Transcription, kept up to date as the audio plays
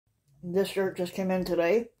This shirt just came in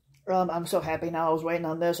today. I'm so happy now. I was waiting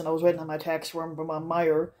on this, and I was waiting on my tax form from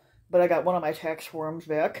Meyer, but I got one of my tax forms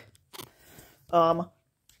back. Um,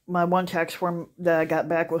 my one tax form that I got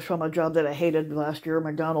back was from a job that I hated last year,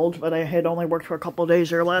 McDonald's, but I had only worked for a couple of days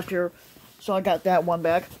there last year, so I got that one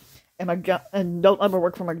back. And don't ever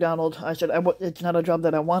work for McDonald's. I said it's not a job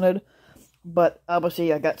that I wanted, but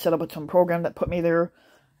obviously I got set up with some program that put me there,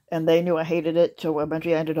 and they knew I hated it, so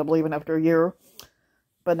eventually I ended up leaving after a year.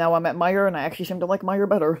 But now I'm at Meyer, and I actually seem to like Meyer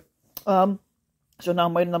better. So now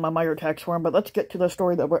I'm waiting on my Meyer tax form. But let's get to the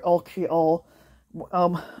story that we're all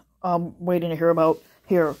waiting to hear about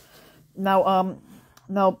here. Now,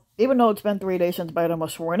 even though it's been 3 days since Biden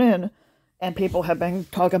was sworn in, and people have been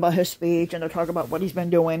talking about his speech and they're talking about what he's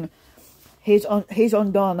been doing, he's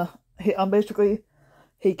undone. Basically,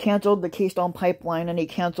 he canceled the Keystone Pipeline, and he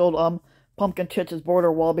canceled Pumpkin Tits'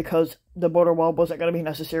 border wall because the border wall wasn't going to be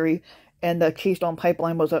necessary, and the Keystone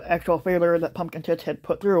Pipeline was an actual failure that Pumpkin Tits had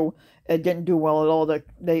put through. It didn't do well at all.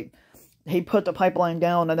 He put the pipeline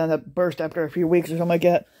down, and then it burst after a few weeks or something like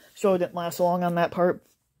that, so it didn't last long on that part.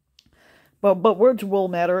 But words will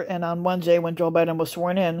matter, and on Wednesday, when Joe Biden was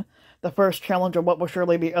sworn in, the first challenge of what will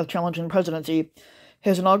surely be a challenging presidency,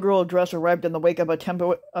 his inaugural address arrived in the wake of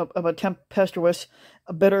a tempestuous,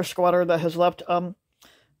 bitter squatter that has left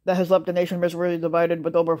the nation miserably divided,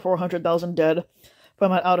 with over 400,000 dead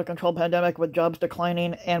from an out-of-control pandemic, with jobs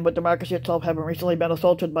declining, and with democracy itself having recently been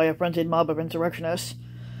assaulted by a frenzied mob of insurrectionists.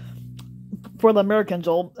 For the Americans,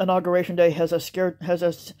 Inauguration Day has a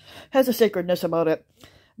sacredness about it.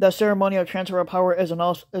 The ceremonial transfer of power is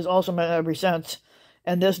awesome in every sense,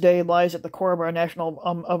 and this day lies at the core of our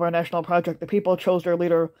national project. The people chose their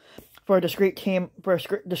leader for a discrete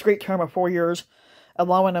term of 4 years,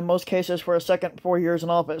 allowing in most cases for a second 4 years in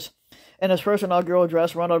office. In his first inaugural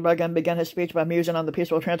address, Ronald Reagan began his speech by musing on the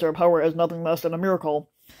peaceful transfer of power as nothing less than a miracle.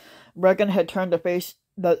 Reagan had turned to face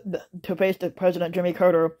the President Jimmy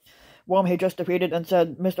Carter, whom he just defeated, and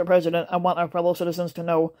said, "Mr. President, I want our fellow citizens to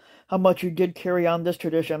know how much you did carry on this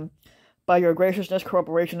tradition. By your graciousness,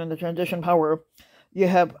 cooperation, and the transition power, you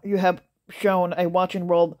have shown a watching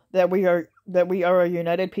world that we are a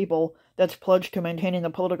united people that's pledged to maintaining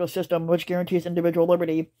a political system which guarantees individual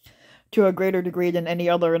liberty to a greater degree than any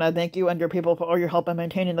other, and I thank you and your people for all your help in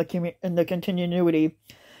maintaining the continuity,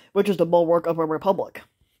 which is the bulwark of our republic."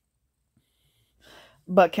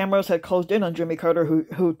 But cameras had closed in on Jimmy Carter,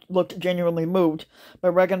 who looked genuinely moved,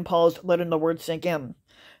 but Reagan paused, letting the words sink in.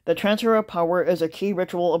 The transfer of power is a key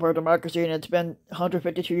ritual of our democracy, and it's been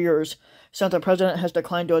 152 years since a president has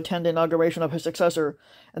declined to attend the inauguration of his successor,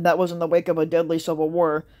 and that was in the wake of a deadly civil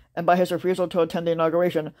war. And by his refusal to attend the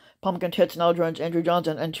inauguration, Pumpkin Tits now joins Andrew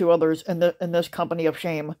Johnson and two others in this company of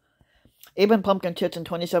shame. Even Pumpkin Tits in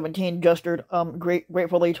 2017 gestured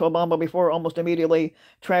gratefully to Obama before almost immediately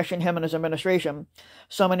trashing him and his administration,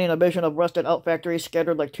 summoning a vision of rusted-out factories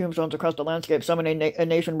scattered like tombstones across the landscape, summoning a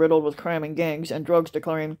nation riddled with crime and gangs and drugs,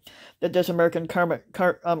 declaring that this American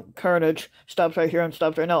carnage stops right here and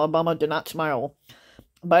stops right now. Obama did not smile.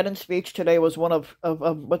 Biden's speech today was one of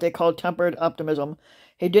what they call tempered optimism.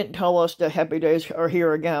 He didn't tell us that happy days are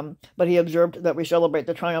here again, but he observed that we celebrate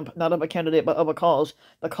the triumph not of a candidate but of a cause,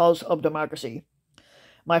 the cause of democracy.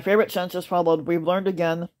 My favorite sentence followed. We've learned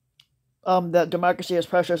again that democracy is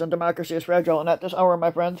precious and democracy is fragile, and at this hour,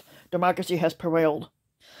 my friends, democracy has prevailed.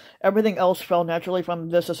 Everything else fell naturally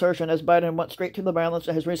from this assertion as Biden went straight to the violence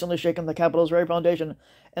that has recently shaken the Capitol's very foundation,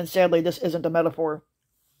 and sadly, this isn't a metaphor.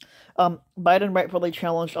 Biden rightfully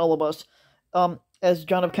challenged all of us, as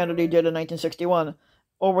John F. Kennedy did in 1961,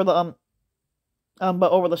 over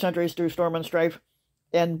the centuries through storm and strife,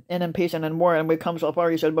 and in peace and in war, and we've come so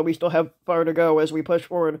far, he said, but we still have far to go as we push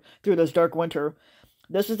forward through this dark winter.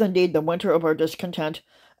 This is indeed the winter of our discontent,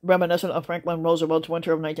 reminiscent of Franklin Roosevelt's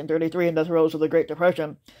winter of 1933 and the throes of the Great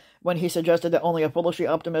Depression, when he suggested that only a foolishly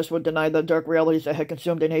optimist would deny the dark realities that had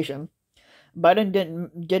consumed a nation. Biden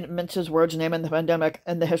didn't mince his words, naming the pandemic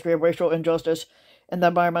and the history of racial injustice and the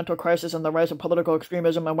environmental crisis and the rise of political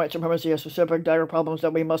extremism and white supremacy as specific dire problems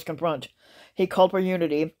that we must confront. He called for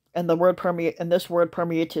unity, and this word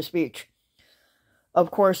permeates his speech.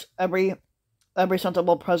 Of course, every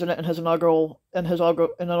sensible president in his inaugural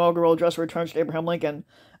address returns to Abraham Lincoln,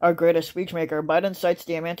 our greatest speechmaker. Biden cites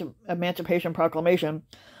the Emancipation Proclamation,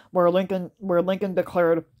 where Lincoln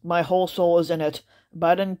declared, "My whole soul is in it."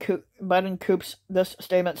 Biden coops this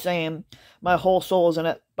statement saying, "My whole soul is in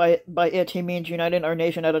it." By it, he means uniting our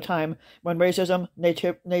nation at a time when racism,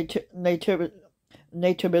 nativism,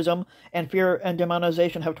 and fear and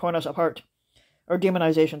demonization have torn us apart. Or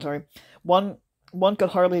demonization, sorry. One could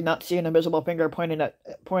hardly not see an invisible finger pointing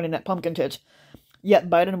at Pumpkin Tits. Yet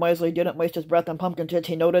Biden wisely didn't waste his breath on pumpkin tits.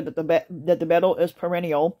 He noted that the battle is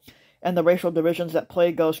perennial, and the racial divisions that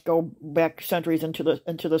plague us go back centuries into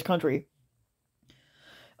this country.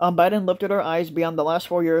 Biden lifted her eyes beyond the last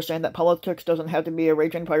 4 years, saying that politics doesn't have to be a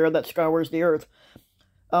raging fire that scours the earth.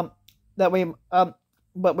 Um, that we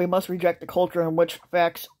but we must reject the culture in which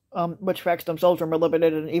facts themselves are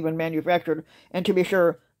manipulated and even manufactured. And to be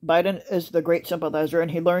sure, Biden is the great sympathizer,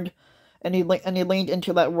 and he leaned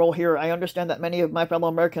into that role here. I understand that many of my fellow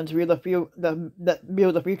Americans view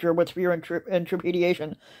the future with fear and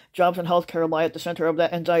trepidation. Jobs and healthcare lie at the center of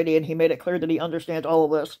that anxiety, and he made it clear that he understands all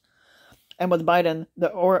of this. And with Biden, the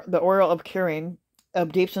aura of caring,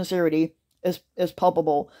 of deep sincerity, is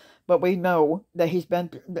palpable. But we know that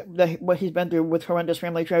what he's been through with horrendous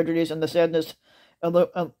family tragedies and the sadness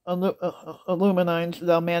illumines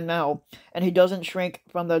the man now, and he doesn't shrink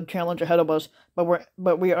from the challenge ahead of us.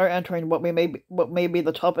 But we are entering what may be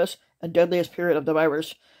the toughest and deadliest period of the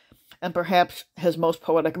virus, and perhaps his most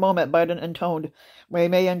poetic moment. Biden intoned, "We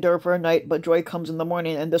may endure for a night, but joy comes in the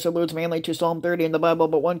morning," and this alludes mainly to Psalm 30 in the Bible,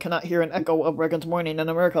 but one cannot hear an echo of Reagan's morning in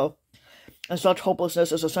America. And such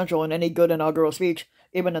hopelessness is essential in any good inaugural speech,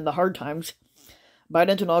 even in the hard times.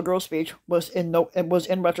 Biden's inaugural speech was in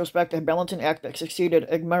retrospect a balancing act that succeeded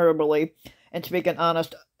admirably in speaking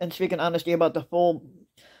honesty about the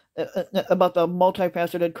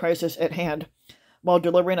multifaceted crisis at hand, while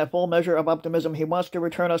delivering a full measure of optimism. He wants to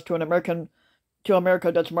return us to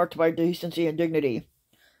America that's marked by decency and dignity.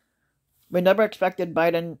 We never expected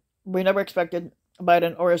Biden,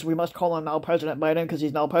 or as we must call him now, President Biden, because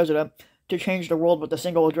he's now president, to change the world with a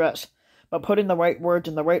single address. But putting the right words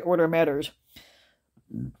in the right order matters.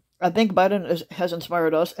 I think Biden has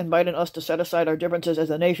inspired us, invited us to set aside our differences as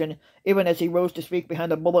a nation, even as he rose to speak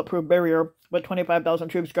behind a bulletproof barrier with 25,000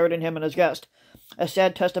 troops guarding him and his guest. A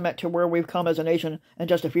sad testament to where we've come as a nation in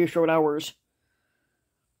just a few short hours.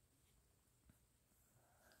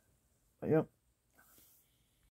 Yep.